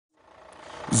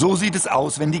So sieht es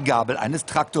aus, wenn die Gabel eines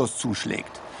Traktors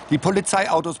zuschlägt. Die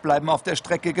Polizeiautos bleiben auf der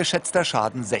Strecke, geschätzter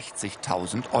Schaden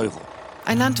 60.000 €.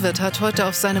 Ein Landwirt hat heute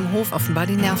auf seinem Hof offenbar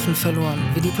die Nerven verloren.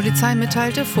 Wie die Polizei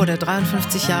mitteilte, fuhr der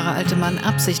 53 Jahre alte Mann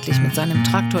absichtlich mit seinem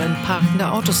Traktor in parkende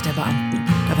Autos der Beamten.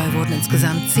 Dabei wurden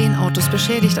insgesamt 10 Autos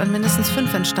beschädigt, an mindestens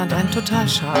 5 entstand ein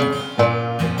Totalschaden.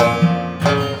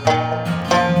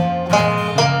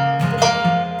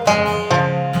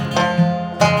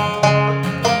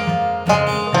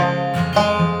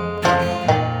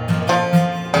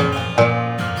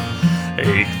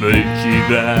 Ich wünsch ich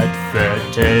werd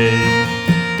vertellt,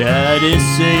 das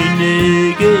ist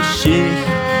eine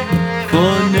Geschichte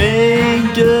von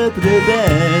einem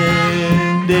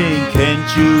Döbreben, den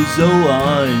kennt you so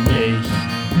all nicht.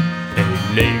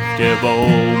 Liegt der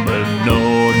Baum im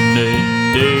Norden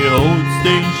in die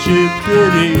Holsteinsche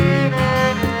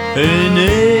in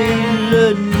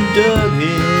England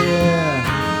her,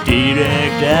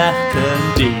 direkt achter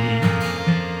die.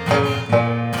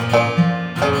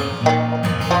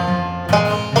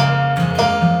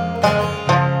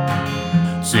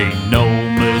 Sein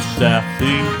Name ist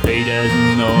Achim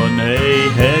Petersen und er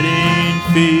hat ihn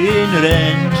für ihn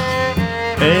rennt.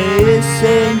 Er ist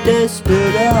ein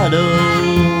Desperado,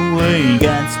 ein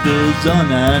ganz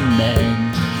besonderer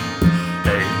Mensch.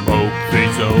 Er mag für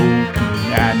so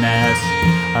anders,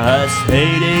 als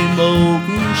hätt ihm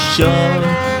Augen schon.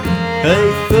 Er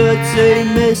führt sich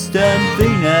Mist an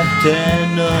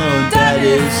Weihnachten und das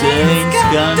ist ein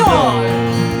Skandal.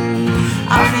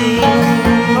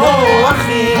 Achim, oh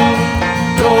Achim,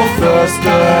 du führst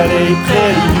durch die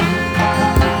Prärie.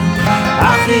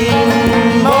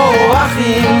 Achim, oh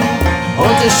Achim,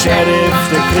 und der Sheriff,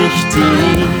 der kriegt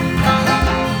die.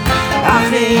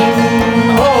 Achim,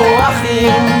 oh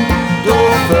Achim, du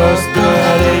führst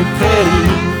durch die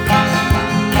Prärie.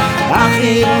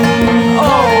 Achim,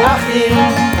 oh Achim,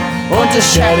 und der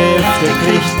Sheriff, der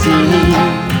kriegt die.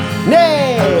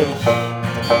 Nee!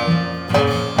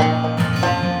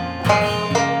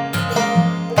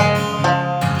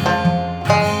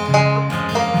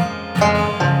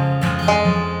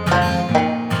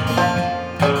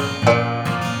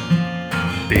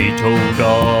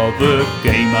 Beethoven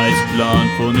Game als Plan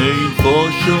von einem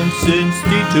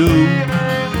Forschungsinstitut.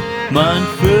 Man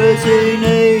für sein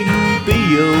eigen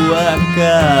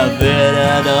Bioacker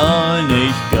wird da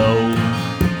nicht go.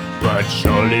 Was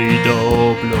soll ich da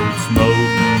bloß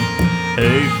machen?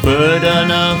 Ich würde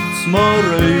nachts mal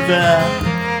rüber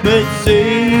mit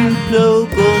seinem Plug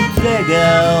und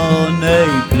Träger und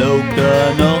ich plug da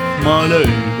noch mal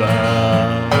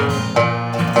über.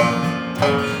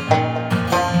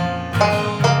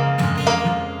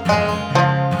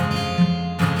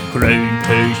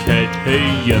 Grüntisch het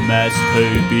hij mest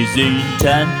bij zijn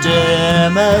tante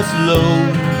mest loon.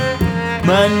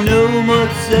 Maar nu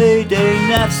moet zij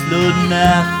den absoluut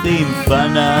nach dem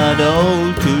Fanat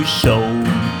all te show.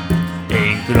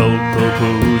 Een groot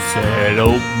papoes het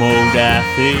opmoed hem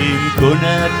kon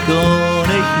het gar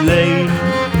nicht leen.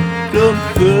 Klom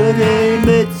voor hij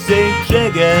met zijn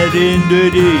Träger in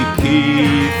door die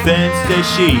Kiefenster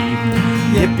schieben.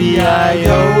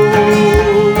 Yippie-i-yo,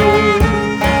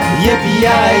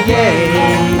 yippie-yi-yay.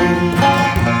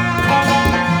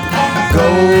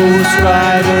 Ghost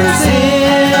riders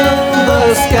in the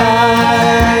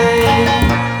sky.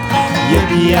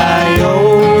 Yippie-i-yo,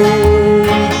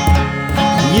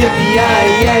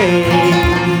 yippie-yi-yay.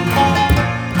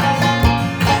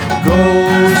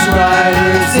 Ghost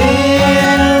riders in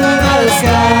the sky.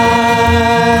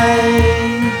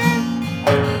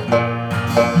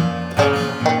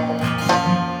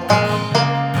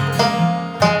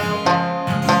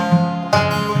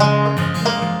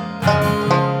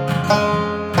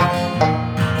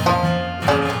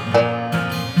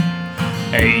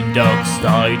 Ein Tag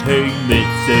steigt hij mit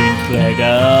zijn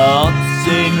Kläger auf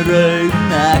zijn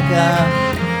Rübenacker.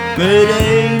 Mit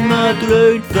einmal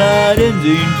dröhnt Fahrt in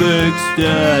sein Büchs,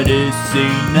 das ist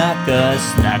sein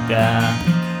Nacker-Snacker.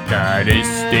 Das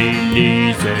ist die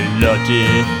Lieselotte,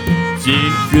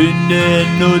 sein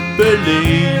Freundin und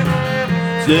Berlin.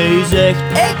 Sie sagt,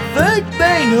 ich will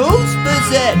mein Haus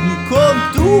besetzen, komm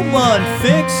du Mann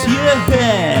fix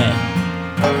hierhin.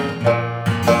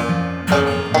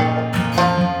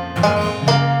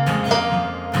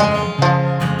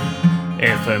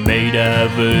 Vermeider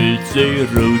will sie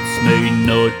roots mit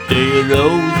not die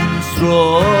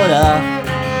Rosenstrahl.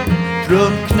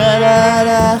 Drum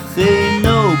knallt in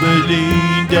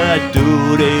Berlin, da du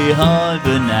die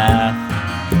halbe Nacht.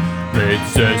 Mit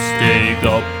Söstig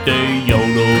auf die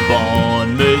Autobahn,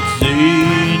 mit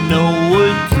sie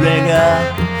und Träger.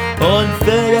 Und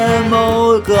wieder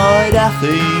mal geht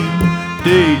Achim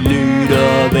die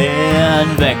Lüder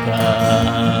wären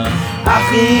Wecker.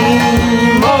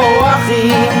 Achim, oh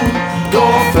Achim, du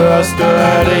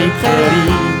Förster der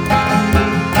Prärie.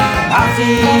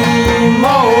 Achim,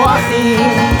 oh Achim,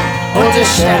 und der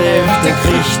Sheriff, der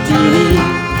kriegt die.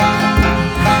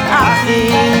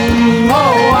 Achim,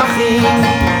 oh Achim,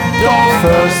 du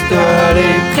Förster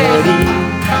der Prärie.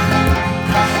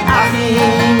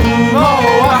 Achim,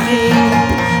 oh Achim,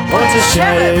 und der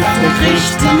Sheriff, der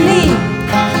kriegt die nie.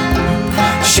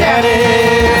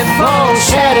 Sheriff, oh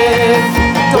Sheriff,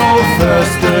 du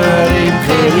Förster der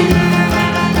Prärie.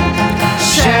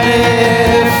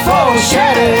 Sheriff, oh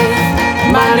Sheriff,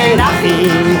 meine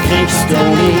Achim kriegst du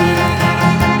nie.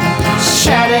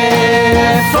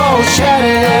 Sheriff, oh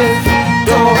Sheriff,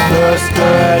 du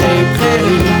Förster der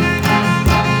Prärie.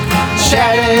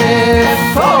 Sheriff,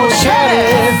 oh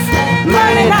Sheriff,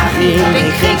 meine Achim,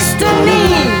 den kriegst du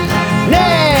nie.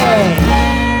 Nee!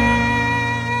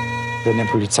 Wenn er ein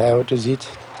Polizeiauto sieht,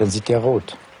 dann sieht er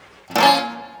rot.